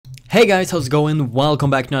Hey guys, how's it going? Welcome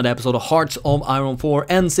back to another episode of Hearts of Iron 4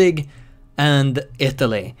 Endsieg and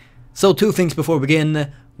Italy. So two things before we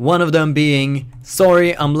begin. One of them being,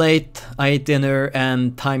 sorry I'm late, I ate dinner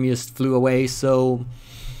and time just flew away, so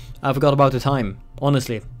I forgot about the time.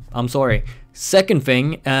 Honestly, I'm sorry. Second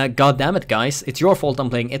thing, god damn it guys, it's your fault I'm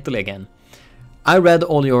playing Italy again. I read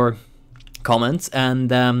all your comments and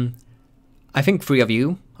I think 3 of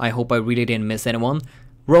you, I hope I really didn't miss anyone,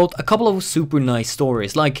 wrote a couple of super nice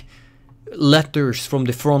stories, like letters from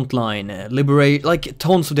the front line, liberate, like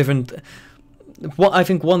tons of different. I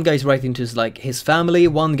think one guy's writing to his family,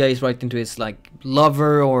 one guy's writing to his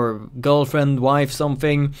lover or girlfriend, wife,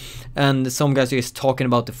 something, and some guys are just talking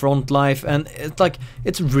about the front life, and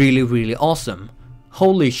it's really awesome.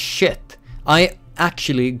 Holy shit! I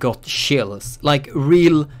actually got chills, like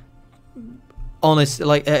real, honest,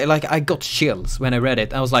 like I got chills when I read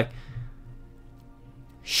it. I was like,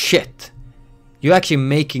 shit, you're actually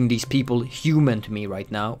making these people human to me right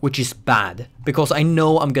now, which is bad, because I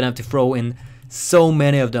know I'm gonna have to throw in so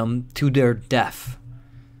many of them to their death.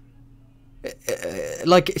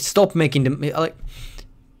 Stop making them,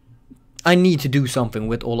 I need to do something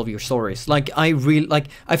with all of your stories. I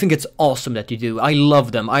think it's awesome that you do. I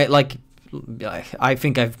love them. I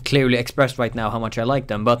think I've clearly expressed right now how much I like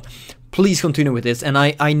them, but please continue with this, and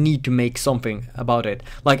I need to make something about it.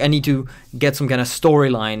 I need to get some kind of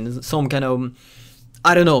storyline, some kind of,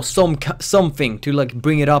 I don't know, something to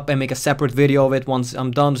bring it up and make a separate video of it once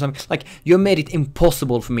I'm done. You made it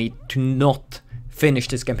impossible for me to not finish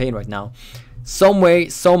this campaign right now. Some way,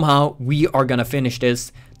 somehow, we are gonna finish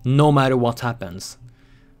this, no matter what happens.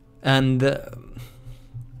 And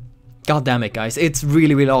god damn it guys, it's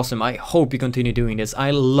really awesome. I hope you continue doing this.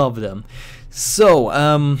 I love them.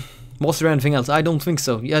 So was there anything else? I don't think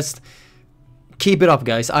so. Just keep it up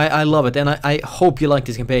guys. I love it, and I hope you like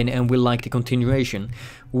this campaign and will like the continuation,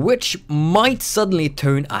 which might suddenly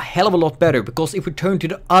turn a hell of a lot better, because if we turn to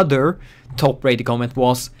the other top rated comment,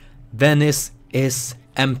 was Venice is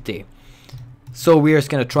empty. So we're just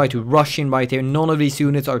gonna try to rush in right here. None of these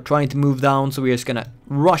units are trying to move down, so we're just gonna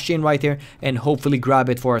rush in right here and hopefully grab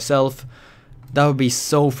it for ourselves. That would be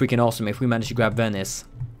so freaking awesome if we manage to grab Venice.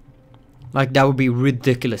 That would be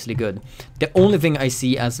ridiculously good. The only thing I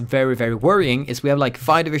see as very worrying is we have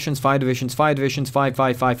 5 divisions, 5 divisions, 5 divisions, 5.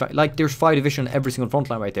 There's 5 divisions on every single front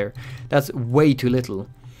line right there. That's way too little.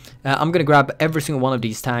 I'm gonna grab every single one of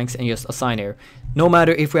these tanks and just assign here. No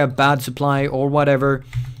matter if we have bad supply or whatever,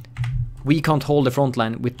 we can't hold the front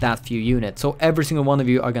line with that few units. So every single one of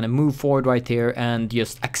you are gonna move forward right here and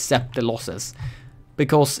just accept the losses,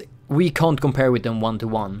 because we can't compare with them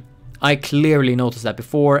 1-to-1. I clearly noticed that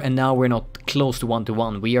before, and now we're not close to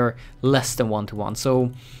 1-to-1. We are less than 1-to-1.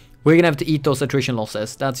 So we're gonna have to eat those attrition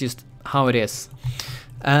losses. That's just how it is.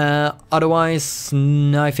 Otherwise,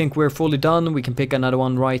 I think we're fully done. We can pick another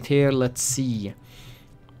one right here. Let's see.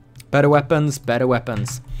 Better weapons, better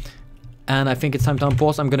weapons. And I think it's time to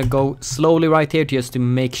unpause. I'm gonna go slowly right here just to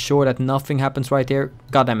make sure that nothing happens right here.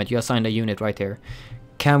 God damn it, you assigned a unit right here.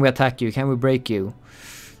 Can we attack you? Can we break you?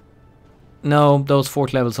 No, those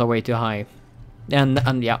fort levels are way too high.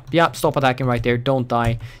 And yeah, stop attacking right there. Don't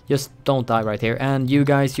die. Just don't die right here. And you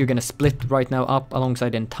guys, you're gonna split right now up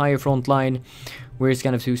alongside the entire front line. We're just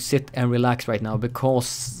gonna have to sit and relax right now,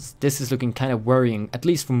 because this is looking kind of worrying, at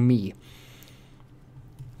least for me.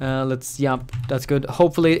 Yeah, that's good.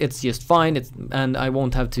 Hopefully it's just fine, and I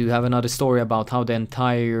won't have to have another story about how the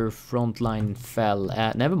entire front line fell.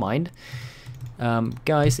 Never mind.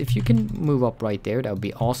 Guys, if you can move up right there, that would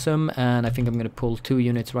be awesome. And I think I'm gonna pull 2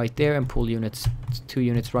 units right there and pull 2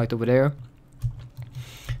 units right over there.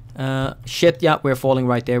 Shit, yeah, we're falling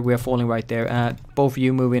right there. We're falling right there. Both of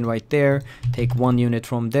you move in right there. Take 1 unit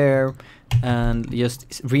from there and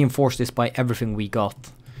just reinforce this by everything we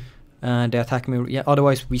got. They attack me. Yeah,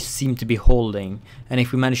 otherwise we seem to be holding, and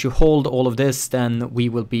if we manage to hold all of this, then we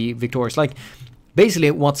will be victorious. Basically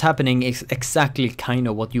what's happening is exactly kind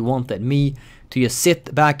of what you wanted me to, just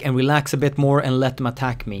sit back and relax a bit more and let them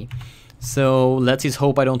attack me. So let's just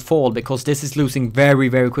hope I don't fall, because this is losing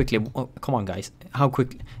very quickly. Oh, come on guys, how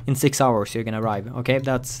quickly? In 6 hours you're gonna arrive. Okay,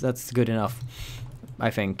 that's good enough, I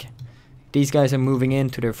think. These guys are moving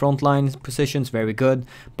into their front line positions, very good.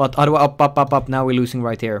 But otherwise, up, now we're losing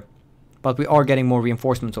right here. But we are getting more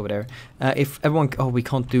reinforcements over there. If everyone, oh, we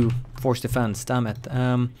can't do force defense, damn it.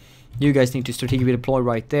 You guys need to strategically deploy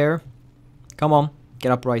right there. Come on,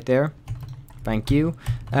 get up right there. Thank you.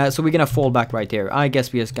 So we're gonna fall back right here. I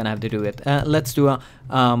guess we're just gonna have to do it. Let's do a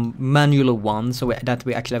manual one so that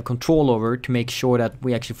we actually have control over, to make sure that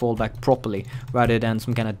we actually fall back properly, rather than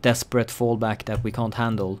some kind of desperate fallback that we can't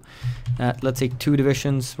handle. Let's say 2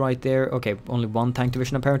 divisions right there. Okay, only 1 tank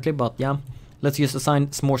division apparently, but yeah. Let's just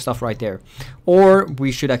assign some more stuff right there. Or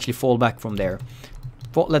we should actually fall back from there.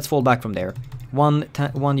 Let's fall back from there.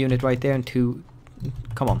 1 unit right there and 2.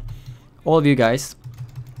 Come on. All of you guys.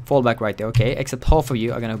 Fall back right there. Okay, except half of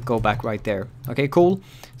you are gonna go back right there. Okay, cool.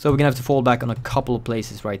 So we're gonna have to fall back on a couple of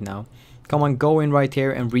places right now. Come on, go in right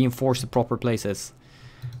here and reinforce the proper places.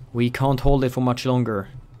 We can't hold it for much longer.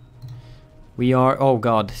 We are... Oh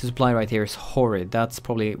god, the supply right here is horrid. That's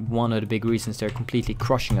probably one of the big reasons they're completely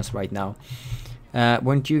crushing us right now.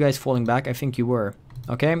 Weren't you guys falling back? I think you were.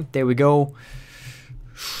 Okay, there we go.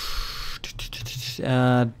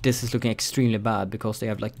 This is looking extremely bad because they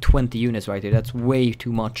have like 20 units right here. That's way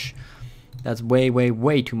too much. That's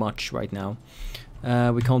way too much right now.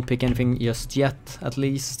 We can't pick anything just yet, at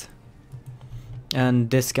least. And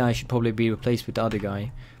this guy should probably be replaced with the other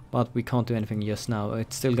guy. But we can't do anything just now.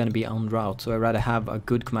 It's still gonna be en route, so I'd rather have a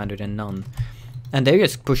good commander than none. And they're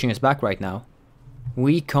just pushing us back right now.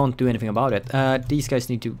 We can't do anything about it. These guys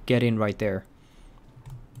need to get in right there.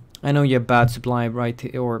 I know you have bad supply right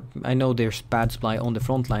here, or I know there's bad supply on the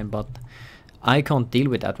front line, but I can't deal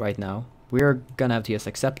with that right now. We're gonna have to just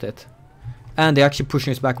accept it. And they're actually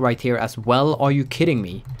pushing us back right here as well. Are you kidding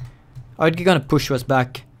me? Are you gonna push us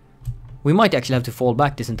back? We might actually have to fall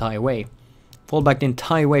back this entire way. Fall back the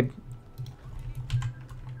entire way.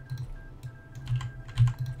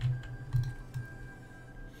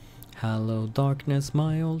 Hello darkness,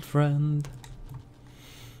 my old friend.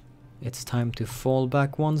 It's time to fall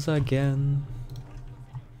back once again.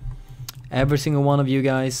 Every single one of you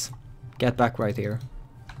guys, get back right here.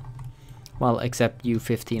 Well, except you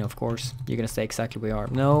 15, of course. You're gonna stay exactly where you are.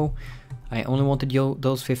 No, I only wanted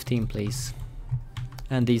those 15, please.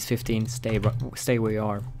 And these 15, stay where you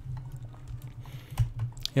are.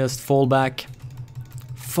 Just fall back.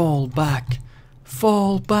 Fall back.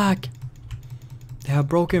 Fall back. They have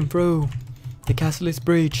broken through. The castle is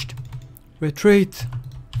breached. Retreat.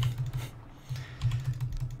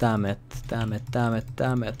 Damn it, damn it, damn it,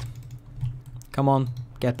 damn it. Come on,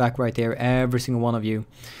 get back right there, every single one of you.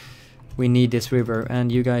 We need this river,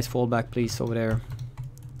 and you guys fall back please over there.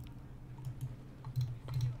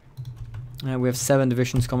 We have 7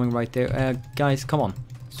 divisions coming right there. Guys, come on,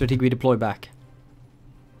 strategic deploy back.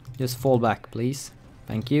 Just fall back please,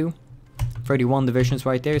 thank you. 31 divisions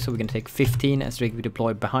right there, so we're gonna take 15 and strategic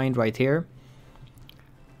deploy behind right here.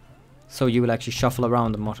 So you will actually shuffle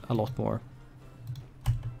around a lot more.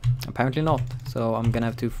 Apparently not, so I'm gonna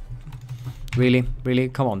have to really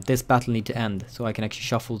come on, this battle need to end so I can actually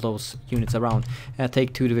shuffle those units around.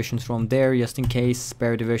 Take 2 divisions from there just in case,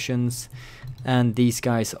 spare divisions. And these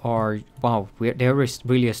guys are, wow, they're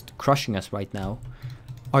really just crushing us right now.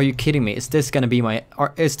 Are you kidding me? Is this gonna be my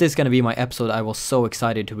episode I was so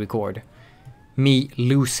excited to record? Me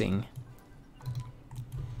losing.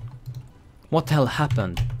 What the hell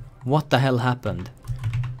happened? What the hell happened?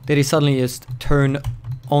 Did he suddenly just turn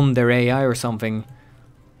on their AI or something?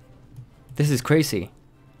 This is crazy.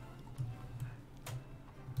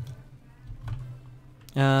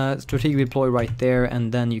 Strategic deploy right there,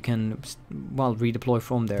 and then you can, well, redeploy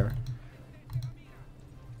from there.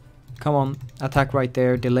 Come on, attack right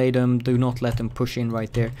there, delay them, do not let them push in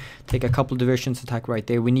right there. Take a couple divisions, attack right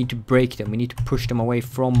there. We need to break them, we need to push them away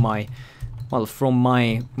from my, well, from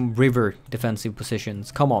my river defensive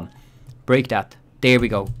positions. Come on, break that. There we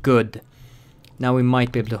go, good. Now we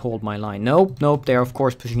might be able to hold my line. Nope, nope, they're of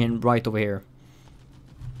course pushing in right over here.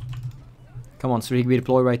 Come on, strategic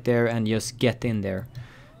redeploy right there and just get in there.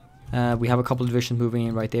 We have a couple of divisions moving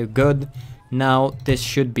in right there. Good. Now this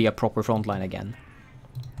should be a proper front line again.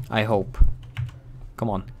 I hope. Come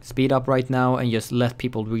on, speed up right now and just let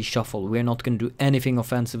people reshuffle. We're not going to do anything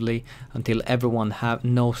offensively until everyone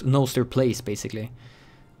knows their place, basically.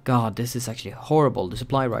 God, this is actually horrible, the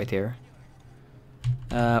supply right here.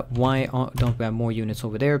 Why don't we have more units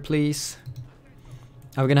over there, please?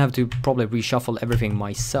 I'm gonna have to probably reshuffle everything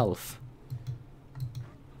myself.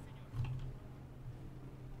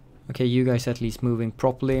 Okay, you guys at least moving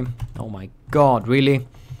properly. Oh my god, really?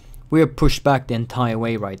 We are pushed back the entire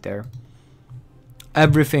way right there.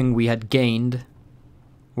 Everything we had gained,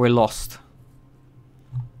 we're lost.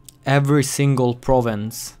 Every single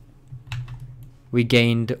province we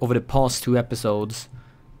gained over the past 2 episodes,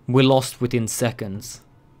 we lost within seconds.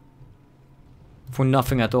 For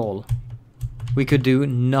nothing at all. We could do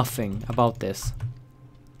nothing about this.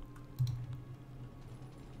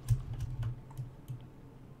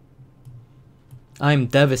 I'm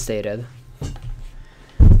devastated.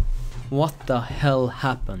 What the hell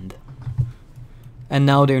happened? And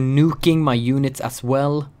now they're nuking my units as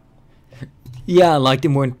well. Yeah, like they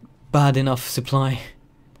weren't bad enough supply.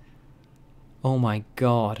 Oh my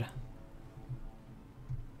god.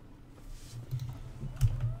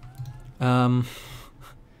 I'm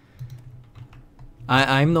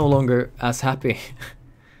no longer as happy.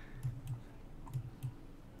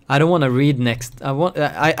 I don't want to read next.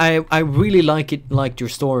 I really liked your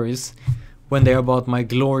stories when they're about my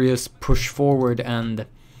glorious push forward and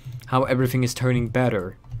how everything is turning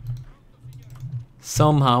better.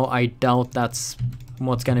 Somehow I doubt that's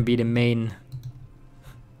what's gonna be the main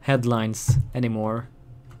headlines anymore.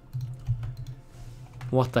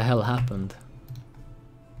 What the hell happened?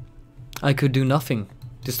 I could do nothing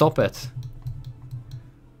to stop it.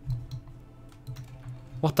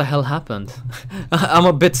 What the hell happened? I'm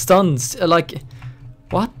a bit stunned. Like,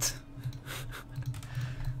 what?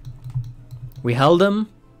 We held them.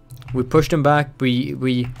 We pushed them back.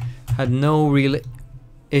 We had no real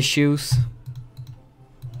issues.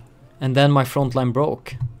 And then my front line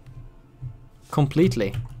broke.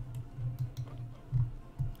 Completely.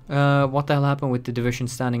 What the hell happened with the division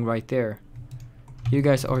standing right there? You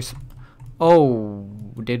guys are... Oh,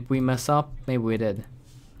 did we mess up? Maybe we did.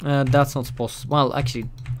 That's not supposed... Well, actually,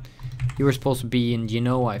 you were supposed to be in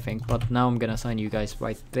Genoa, I think. But now I'm gonna assign you guys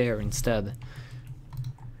right there instead.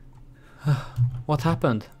 What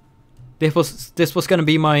happened? This was gonna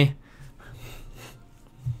be my...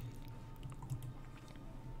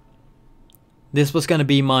 This was gonna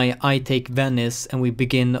be my I take Venice and we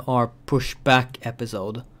begin our push back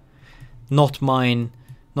episode. Not mine,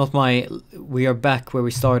 not my we are back where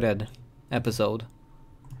we started episode.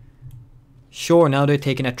 Sure, now they're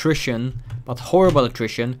taking attrition, but horrible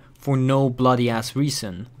attrition for no bloody ass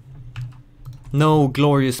reason. No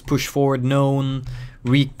glorious push forward, no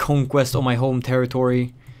reconquest of my home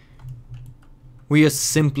territory. We just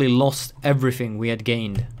simply lost everything we had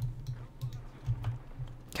gained.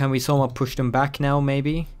 Can we somehow push them back now,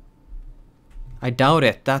 maybe? I doubt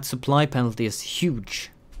it. That supply penalty is huge.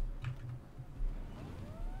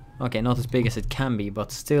 Okay, not as big as it can be,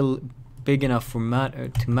 but still big enough for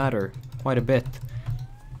to matter quite a bit.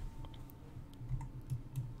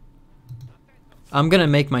 I'm gonna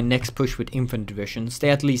make my next push with infantry divisions. They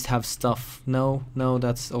at least have stuff. No,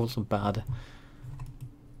 that's also bad.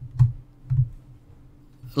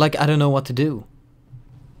 Like, I don't know what to do.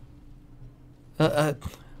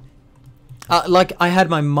 Like, I had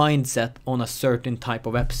my mindset on a certain type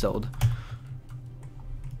of episode.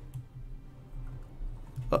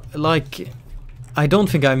 Like, I don't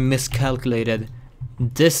think I miscalculated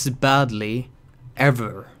this badly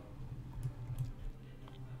ever.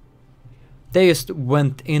 They just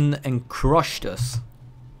went in and crushed us.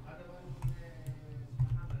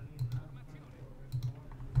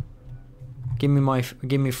 Give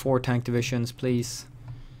me 4 tank divisions, please.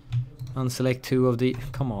 Unselect 2 of the...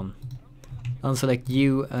 Come on. Unselect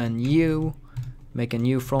you and you. Make a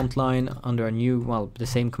new front line under a new... Well, the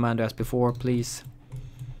same commander as before, please.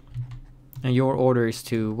 And your order is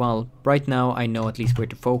to... Well, right now I know at least where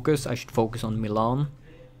to focus. I should focus on Milan.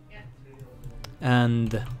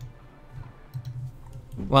 And...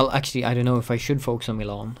 Well, actually, I don't know if I should focus on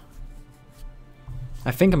Milan.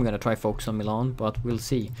 I think I'm gonna try focus on Milan, but we'll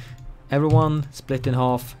see. Everyone, split in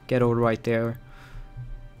half. Get over right there.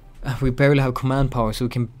 We barely have command power, so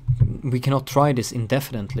we cannot try this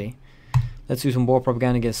indefinitely. Let's do some war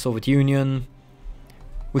propaganda against Soviet Union.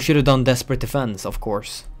 We should have done desperate defense, of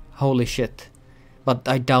course. Holy shit. But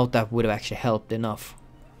I doubt that would have actually helped enough.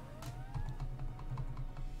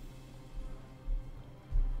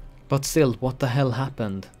 But still, what the hell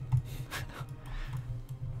happened?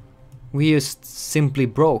 We just simply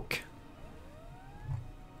broke.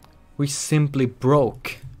 We simply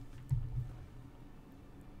broke.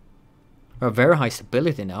 We have very high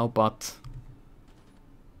stability now, but...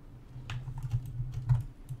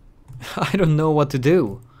 I don't know what to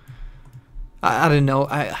do. I don't know,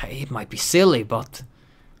 it might be silly, but...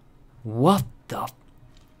 What the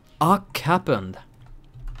fuck happened?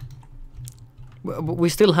 We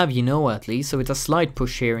still have Genoa at least, so it's a slight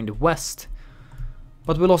push here in the west.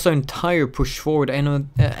 But we lost our entire push forward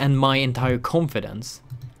and my entire confidence.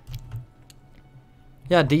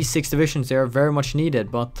 Yeah, these 6 divisions, they are very much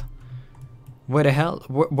needed, but... Where the hell?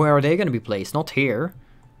 Where are they going to be placed? Not here.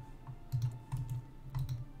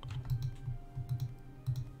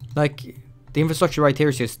 Like, the infrastructure right here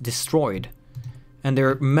is just destroyed. And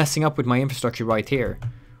they're messing up with my infrastructure right here.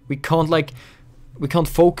 We can't, like... We can't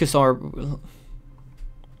focus our...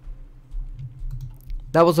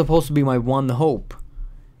 That was supposed to be my one hope.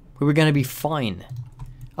 we were gonna be fine.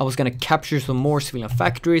 I was gonna capture some more civilian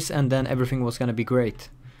factories and then everything was gonna be great.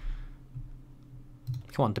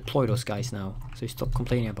 Come on, deploy those guys now, so you stop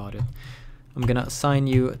complaining about it. I'm gonna assign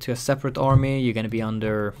you to a separate army. You're gonna be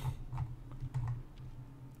under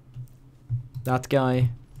that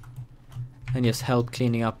guy and just help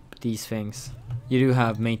cleaning up these things. You do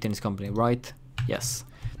have maintenance company, right? Yes.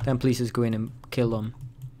 Then please just go in and kill them.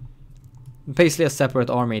 Basically a separate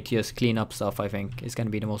army to just clean up stuff, I think, is gonna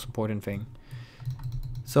be the most important thing.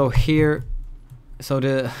 So here, so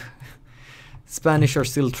the Spanish are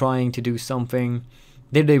still trying to do something.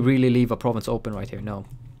 Did they really leave a province open right here? No.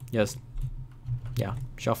 Just, yeah,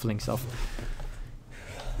 shuffling stuff.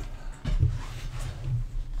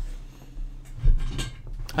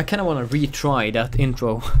 I kind of want to retry that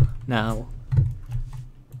intro now.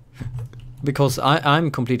 Because I'm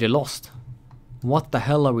completely lost. What the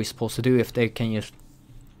hell are we supposed to do if they can just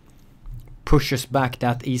push us back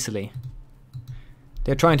that easily?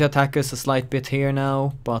 They're trying to attack us a slight bit here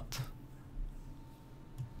now, but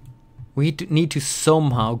we need to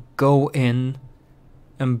somehow go in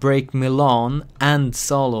and break Milan and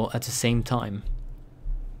Salo at the same time.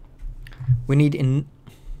 We need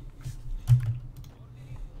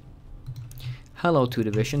Hello, 2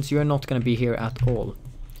 divisions, you're not gonna be here at all.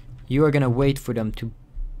 You are gonna wait for them to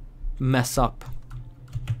mess up.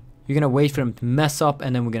 You're gonna wait for them to mess up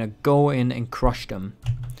and then we're gonna go in and crush them.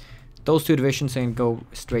 Those 2 divisions are gonna go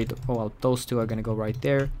straight, oh well, those 2 are gonna go right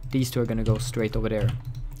there. These 2 are gonna go straight over there.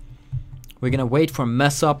 We're gonna wait for a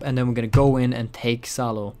mess up and then we're gonna go in and take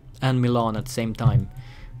Salo and Milan at the same time.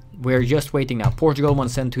 We're just waiting now. Portugal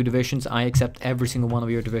wants to send 2 divisions. I accept every single one of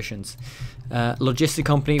your divisions. Logistic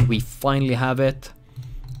company, we finally have it.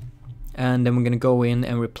 And then we're gonna go in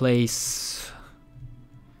and replace...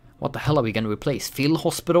 What the hell are we gonna replace? Field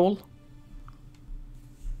Hospital?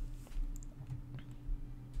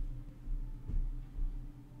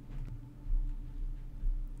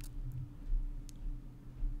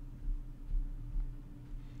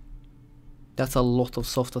 That's a lot of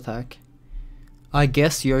soft attack. I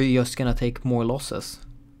guess you're just gonna take more losses.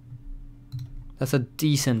 That's a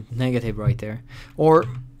decent negative right there. Or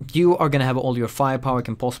you are gonna have all your firepower you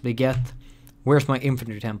can possibly get. Where's my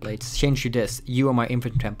infantry templates? Change to this. You are my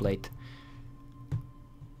infantry template.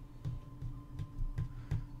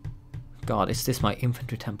 God, is this my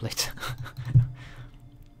infantry template?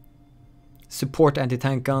 Support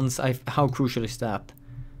anti-tank guns. How crucial is that?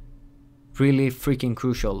 Really freaking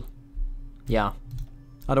crucial. Yeah.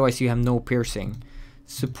 Otherwise you have no piercing.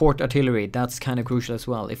 Support artillery, that's kind of crucial as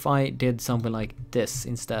well. If I did something like this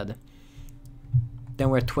instead, then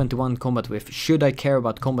we're at 21 combat width. Should I care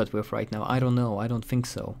about combat width right now? I don't know. I don't think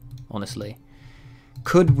so, honestly.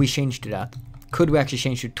 Could we change to that? Could we actually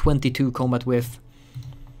change to 22 combat width?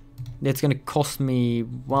 It's gonna cost me,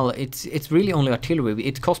 well, it's really only artillery.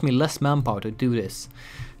 It cost me less manpower to do this.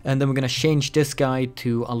 And then we're gonna change this guy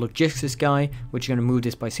to a logistics guy, which is gonna move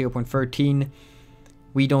this by 0.13.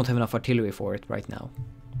 We don't have enough artillery for it right now.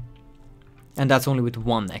 And that's only with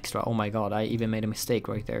 1 extra. Oh my god, I even made a mistake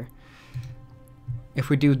right there. If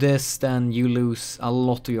we do this, then you lose a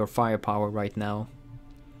lot of your firepower right now.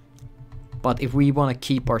 But if we want to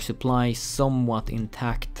keep our supply somewhat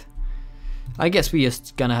intact, I guess we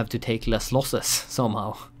just gonna have to take less losses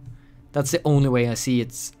somehow. That's the only way I see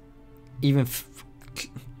it's even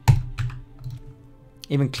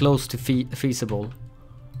close to feasible.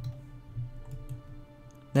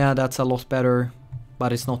 Yeah, that's a lot better,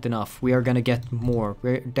 but it's not enough. We are gonna get more.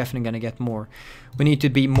 We're definitely gonna get more. We need to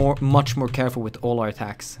be much more careful with all our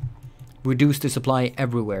attacks. Reduce the supply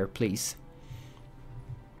everywhere, please.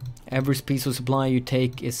 Every piece of supply you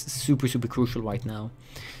take is super crucial right now.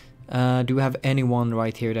 Do we have anyone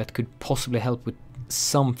right here that could possibly help with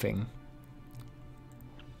something?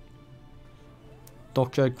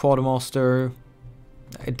 Dockyard Quartermaster.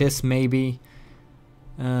 This maybe.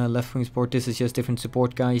 Left wing support, this is just different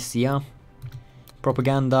support guys, yeah.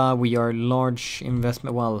 Propaganda, we are large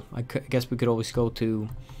investment, well, I guess we could always go to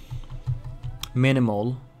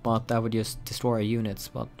minimal, but that would just destroy our units,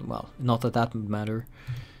 but well, not that would matter.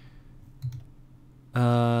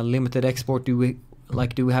 Limited export, do we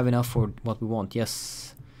have enough for what we want?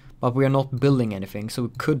 Yes, but we are not building anything, so we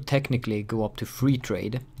could technically go up to free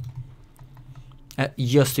trade.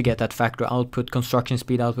 Just to get that factory output, construction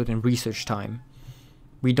speed output, and research time.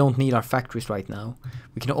 We don't need our factories right now.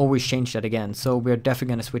 We can always change that again. So we're definitely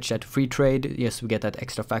going to switch that to free trade. Yes, we get that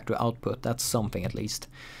extra factory output. That's something at least.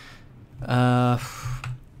 And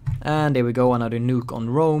there we go, another nuke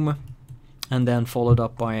on Rome. And then followed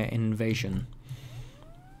up by an invasion.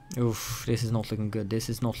 Oof, this is not looking good. This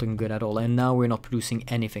is not looking good at all. And now we're not producing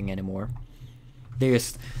anything anymore.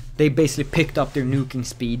 They basically picked up their nuking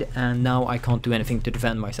speed, and now I can't do anything to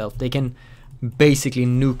defend myself. They can basically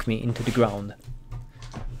nuke me into the ground.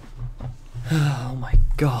 Oh my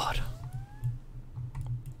god.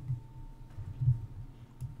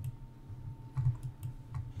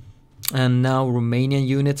 And now Romanian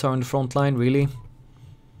units are on the front line, really?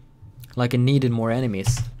 Like I needed more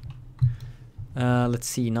enemies. Let's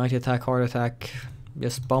see, night attack, hard attack.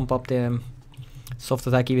 Just bump up the soft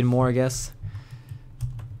attack even more, I guess.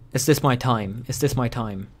 Is this my time? Is this my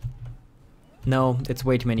time? No, it's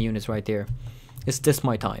way too many units right there. Is this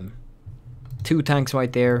my time? 2 tanks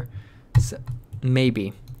right there.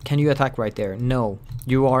 Maybe. Can you attack right there? No.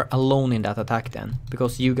 You are alone in that attack then,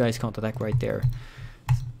 because you guys can't attack right there.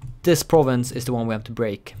 This province is the one we have to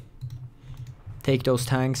break. Take those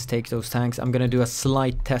tanks, take those tanks. I'm gonna do a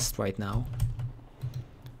slight test right now.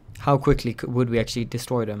 How quickly would we actually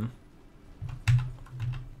destroy them?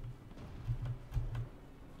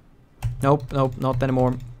 Nope, nope, not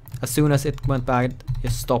anymore. As soon as it went bad,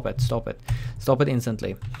 just stop it, stop it. Stop it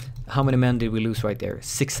instantly. How many men did we lose right there?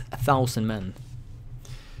 6,000 men.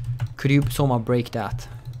 Could you somehow break that?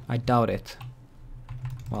 I doubt it.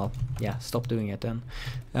 Well, yeah, stop doing it then.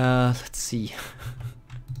 Let's see.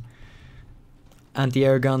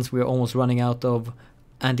 Anti-air guns we're almost running out of.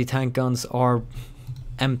 Anti-tank guns are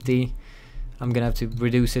empty. I'm gonna have to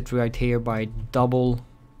reduce it right here by double,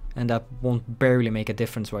 and that won't barely make a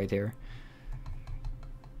difference right here.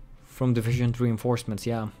 From deficient reinforcements,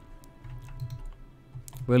 yeah.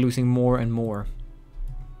 We're losing more and more.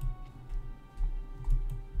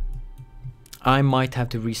 I might have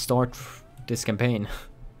to restart this campaign.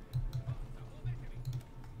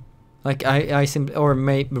 Like I simply, or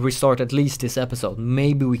maybe restart at least this episode.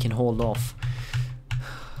 Maybe we can hold off.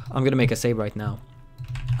 I'm gonna make a save right now.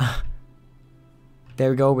 There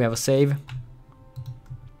we go, we have a save.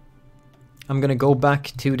 I'm gonna go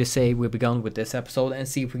back to the save we begun with this episode and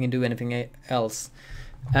see if we can do anything else.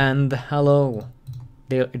 And hello,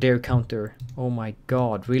 their counter. Oh my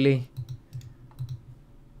god, really?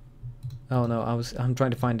 Oh no, I'm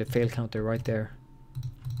trying to find the fail counter right there.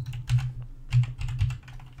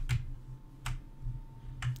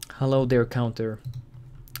 Hello there, counter.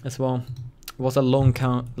 As well, it was a long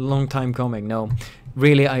time coming. No,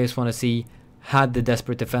 really, I just want to see, had the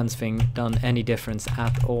desperate defense thing done any difference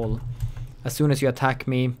at all? As soon as you attack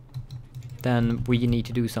me, then we need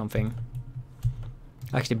to do something.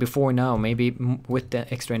 Actually, before now, maybe with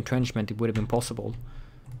the extra entrenchment, it would have been possible.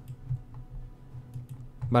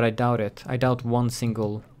 But I doubt it. I doubt one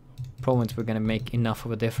single province we're gonna make enough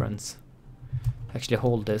of a difference. Actually,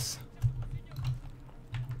 hold this.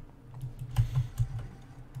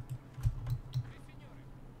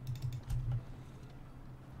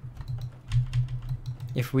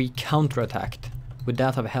 If we counterattacked, would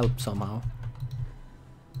that have helped somehow?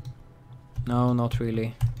 No, not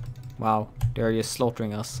really. Wow, they're just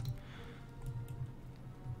slaughtering us.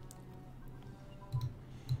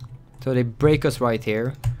 So they break us right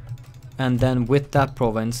here, and then with that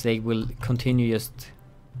province they will continue just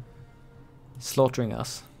slaughtering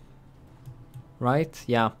us. Right?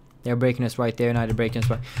 Yeah, they're breaking us right there, now they're breaking us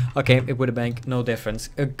right. Okay, it would have been no difference.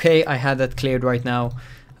 Okay, I had that cleared right now.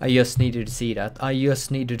 I just needed to see that. I just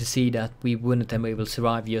needed to see that we wouldn't have been able to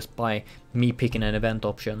survive just by me picking an event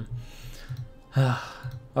option.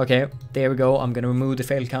 Okay, there we go. I'm gonna remove the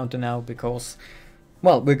fail counter now because,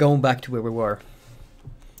 well, we're going back to where we were.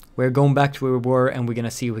 We're going back to where we were, and we're gonna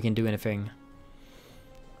see if we can do anything.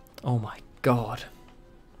 Oh my god.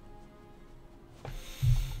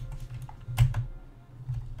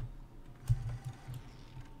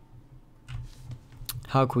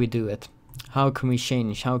 How can we do it? How can we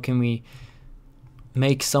change? How can we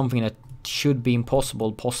make something that should be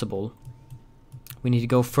impossible possible? We need to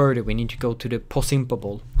go further. We need to go to the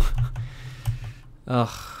possible. Ugh.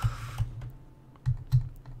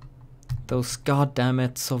 Those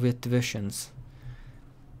goddammit Soviet divisions.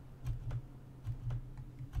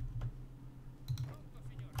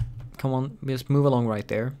 Come on, just move along right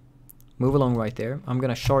there. Move along right there. I'm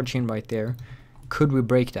gonna charge in right there. Could we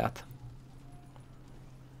break that?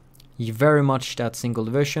 Very much that single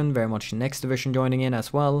division, very much the next division joining in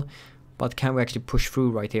as well. But can we actually push through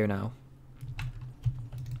right here now?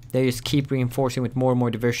 They just keep reinforcing with more and more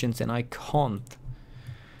divisions, and I can't.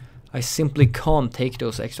 I simply can't take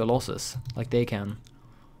those extra losses like they can.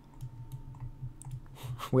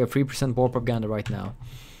 We have 3% war propaganda right now.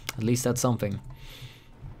 At least that's something.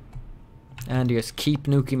 And just keep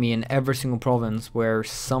nuking me in every single province where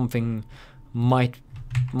something might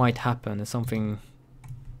happen. And something.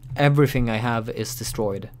 Everything I have is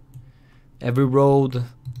destroyed. Every road,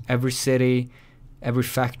 every city, every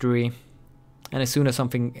factory, And as soon as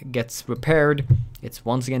something gets repaired, it's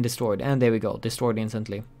once again destroyed. And there we go, destroyed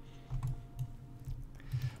instantly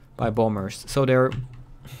by bombers. So they're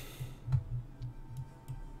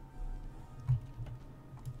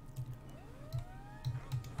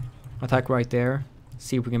attack right there.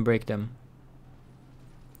 See if we can break them.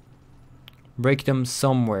 Break them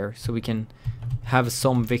somewhere so we can have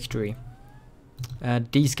some victory.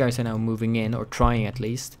 These guys are now moving in, or trying at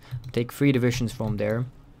least. Take 3 divisions from there.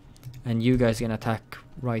 And you guys can attack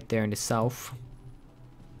right there in the south.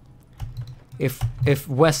 If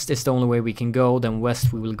west is the only way we can go, then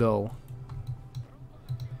west we will go.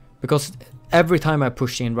 Because every time I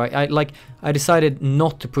push in, right, I decided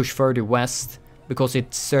not to push further west because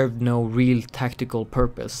it served no real tactical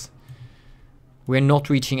purpose. We're not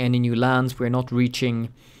reaching any new lands, we're not reaching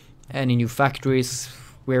any new factories,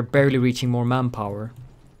 we're barely reaching more manpower.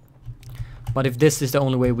 But if this is the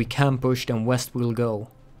only way we can push, then west will go.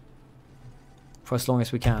 For as long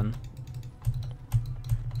as we can.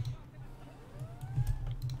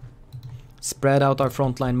 Spread out our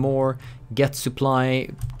front line more, get supply,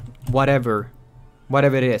 whatever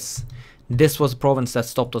it is. This was a province that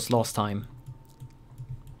stopped us last time.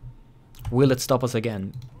 Will it stop us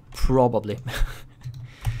again? Probably.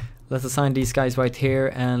 Let's assign these guys right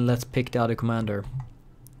here and let's pick the other commander.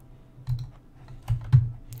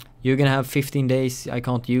 You're gonna have 15 days I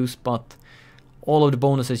can't use, but all of the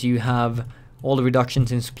bonuses you have, all the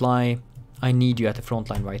reductions in supply, I need you at the front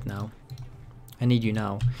line right now. I need you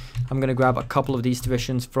now. I'm gonna grab a couple of these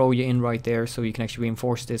divisions, throw you in right there so you can actually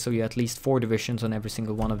reinforce this, so you have at least 4 divisions on every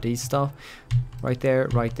single one of these stuff. Right there,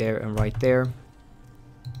 and right there.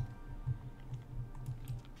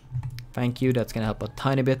 Thank you, that's gonna help a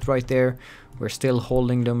tiny bit right there. We're still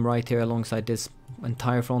holding them right here alongside this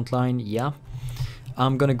entire front line, yeah.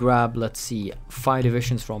 I'm gonna grab, let's see, 5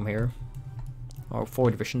 divisions from here. Or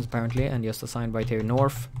 4 divisions apparently, and just assign right here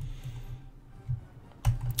north.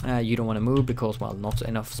 You don't want to move because, well, not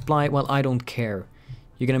enough supply. Well, I don't care.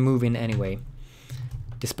 You're gonna move in anyway.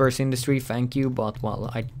 Disperse industry, thank you, but,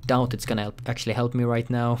 well, I doubt it's gonna actually help me right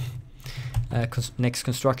now. Next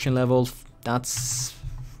construction level, that's,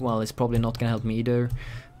 well, it's probably not gonna help me either.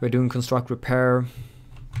 We're doing construct repair.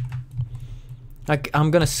 Like, I'm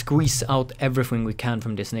gonna squeeze out everything we can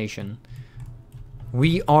from this nation.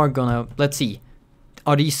 We are gonna, let's see,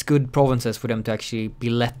 are these good provinces for them to actually be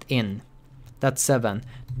let in? That's 7.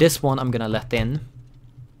 This one I'm gonna let in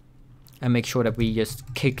and make sure that we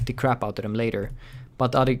just kick the crap out of them later.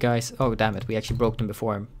 But other guys, oh damn it, we actually broke them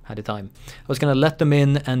before I had the time. I was gonna let them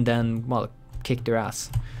in and then, well, kick their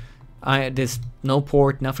ass. There's no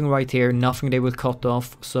port, nothing right here, nothing they will cut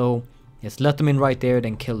off, so just let them in right there,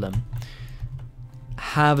 then kill them.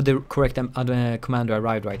 Have the correct commander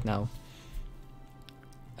arrived right now.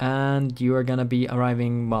 And you are gonna be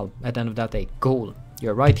arriving, well, at the end of that day. Cool.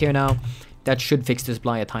 You're right here now. That should fix the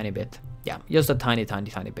supply a tiny bit. Yeah, just a tiny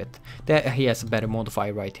bit. There, he has a better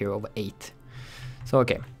modifier right here of 8. So,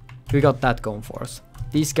 okay. We got that going for us.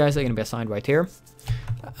 These guys are gonna be assigned right here.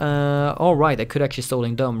 Alright, I could actually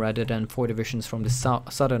stolen them rather than 4 divisions from the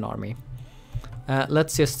southern army.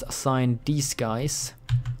 Let's just assign these guys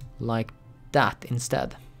like that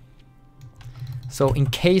instead. So in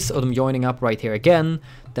case of them joining up right here again,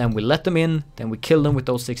 then we let them in, then we kill them with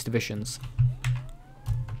those 6 divisions.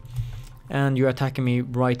 And you're attacking me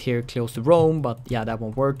right here close to Rome, but yeah, that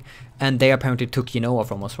won't work. And they apparently took Genoa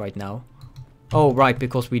from us right now. Oh right,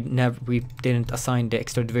 because we didn't assign the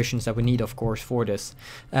extra divisions that we need, of course, for this.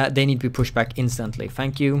 They need to be pushed back instantly.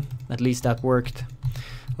 Thank you. At least that worked.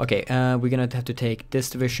 Okay, we're gonna have to take this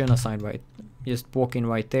division, assign right. Just walk in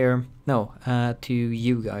right there. No, to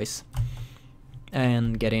you guys.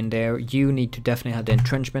 And get in there. You need to definitely have the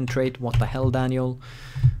entrenchment trait. What the hell, Daniel?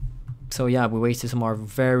 So yeah, we wasted some of our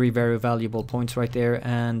very, very valuable points right there,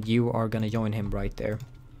 and you are gonna join him right there.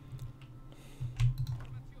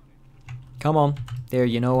 Come on, there,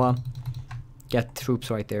 Genoa. Get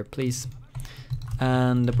troops right there, please.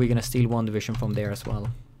 And we're gonna steal 1 division from there as well.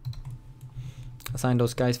 Assign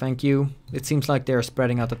those guys, thank you. It seems like they're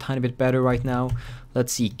spreading out a tiny bit better right now.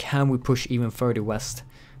 Let's see, can we push even further west?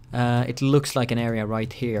 It looks like an area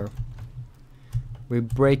right here. We're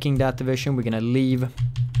breaking that division. We're gonna leave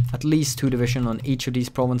at least 2 divisions on each of these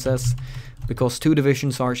provinces, because 2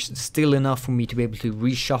 divisions are still enough for me to be able to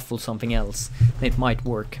reshuffle something else. It might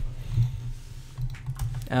work.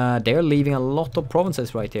 They're leaving a lot of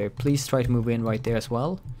provinces right here. Please try to move in right there as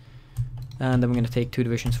well. And then we're gonna take 2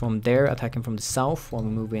 divisions from there, attacking from the south while we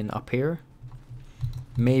move in up here.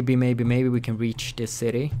 Maybe we can reach this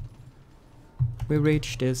city. We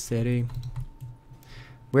reach this city.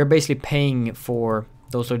 We're basically paying for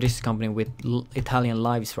those logistics company with Italian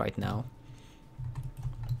lives right now.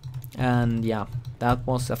 And yeah, that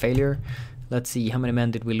was a failure. Let's see, how many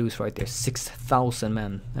men did we lose right there? 6,000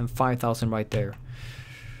 men and 5,000 right there.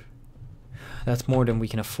 That's more than we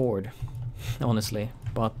can afford, honestly.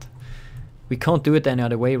 But we can't do it any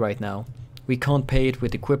other way right now. We can't pay it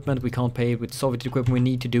with equipment, we can't pay it with Soviet equipment, we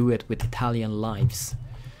need to do it with Italian lives.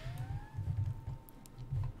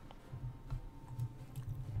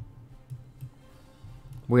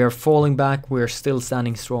 We are falling back, we are still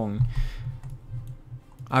standing strong.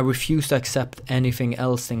 I refuse to accept anything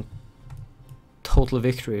else than total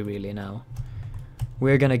victory really now.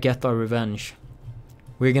 We're gonna get our revenge.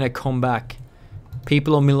 We're gonna come back.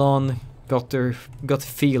 People of Milan got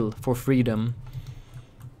feel for freedom.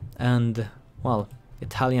 And, well,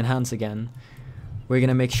 Italian hands again. We're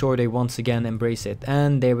gonna make sure they once again embrace it.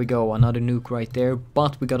 And there we go, another nuke right there.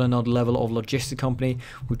 But we got another level of logistic company,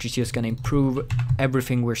 which is just gonna improve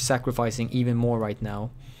everything we're sacrificing even more right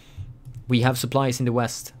now. We have supplies in the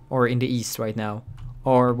west, or in the east right now.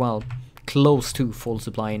 Or, well, close to full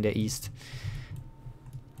supply in the east.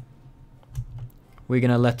 We're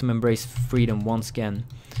gonna let them embrace freedom once again.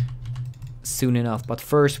 Soon enough. But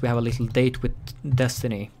first we have a little date with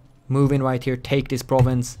destiny. Move in right here, take this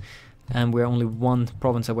province, and we're only one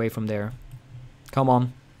province away from there. Come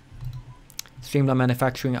on. Streamline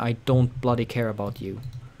manufacturing, I don't bloody care about you.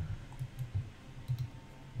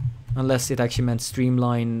 Unless it actually meant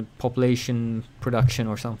streamline population production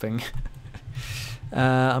or something.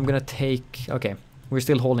 I'm gonna take... Okay, we're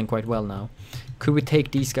still holding quite well now. Could we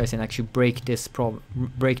take these guys and actually break this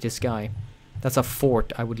guy? That's a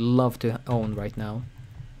fort I would love to own right now.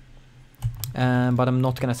 But I'm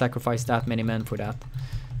not gonna sacrifice that many men for that.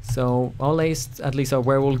 So at least our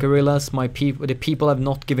werewolf guerrillas, the people have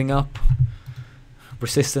not giving up.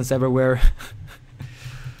 Resistance everywhere.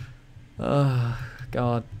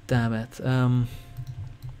 God damn it.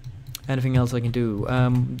 Anything else I can do?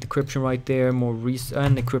 Decryption right there, more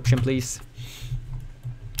and decryption please.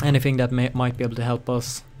 Anything that might be able to help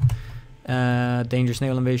us. Dangerous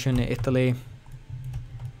naval invasion in Italy.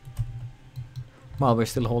 Well, we're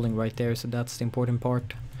still holding right there, so that's the important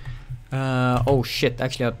part. Oh shit,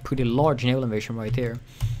 actually a pretty large naval invasion right here.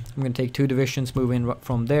 I'm gonna take 2 divisions, move in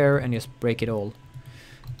from there and just break it all.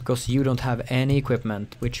 Because you don't have any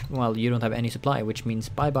equipment, which, well, you don't have any supply, which means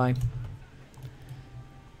bye-bye.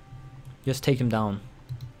 Just take them down.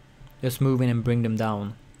 Just move in and bring them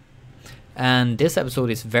down. And this episode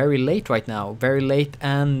is very late right now, very late,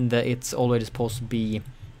 and it's already supposed to be,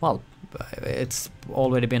 well, it's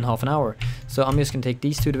already been half an hour. So I'm just gonna take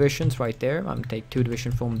these 2 divisions right there. I'm gonna take 2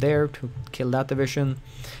 divisions from there to kill that division,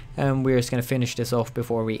 and we're just gonna finish this off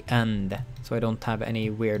before we end, so I don't have any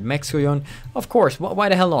weird mechs going on. Of course, why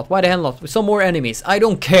the hell not? Why the hell not? Some more enemies, I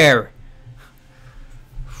don't care.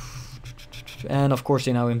 And of course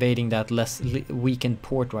they're now invading that less weakened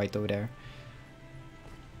port right over there.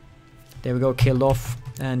 There we go, killed off,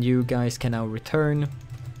 and you guys can now return.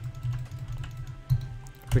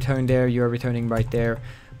 Return there, you're returning right there.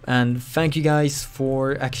 And thank you guys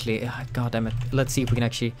for actually, god damn it, let's see if we can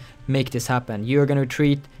actually make this happen. You're gonna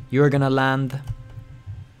retreat, you're gonna land.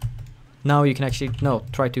 Now you can actually, no,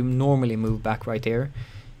 try to normally move back right there.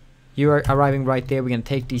 You are arriving right there, we're gonna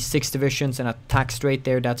take these 6 divisions and attack straight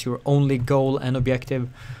there. That's your only goal and objective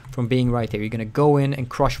from being right there. You're gonna go in and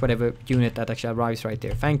crush whatever unit that actually arrives right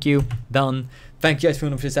there. Thank you, done. Thank you guys for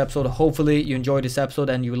tuning in for this episode. Hopefully you enjoyed this episode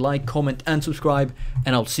and you like, comment and subscribe,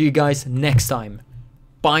 and I'll see you guys next time.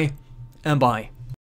 Bye and bye.